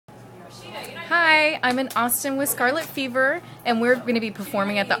Hi, I'm in Austin with Scarlet Fever, and we're going to be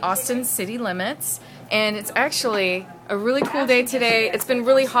performing at the Austin City Limits. And it's actually a really cool day today. It's been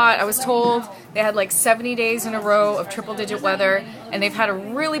really hot. I was told they had like 70 days in a row of triple-digit weather, and they've had a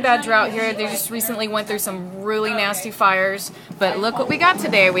really bad drought here. They just recently went through some really nasty fires. But look what we got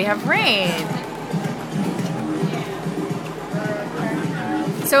today. We have rain.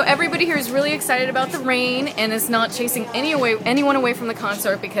 So everybody here is really excited about the rain and is not chasing anyone away from the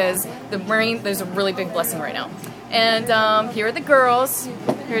concert because the rain, there's a really big blessing right now. And here are the girls.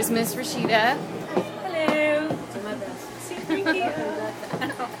 Here's Miss Rashida. Hello.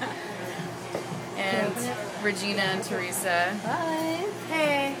 And Regina and Teresa. Hi.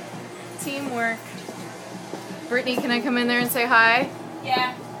 Hey. Teamwork. Brittany, can I come in there and say hi?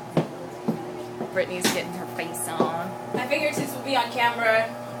 Yeah. Brittany's getting her face on. I figured since we'll be on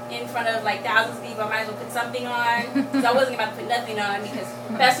camera in front of like thousands of people, I might as well put something on. Because I wasn't about to put nothing on because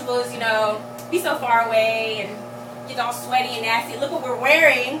festivals, you know, be so far away and get all sweaty and nasty. Look what we're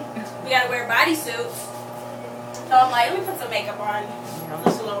wearing. We gotta wear bodysuits. So I'm like, let me put some makeup on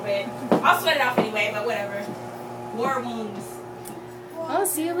just a little bit. I'll sweat it off anyway, but whatever. War wounds. I'll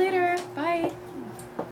see you later. Bye.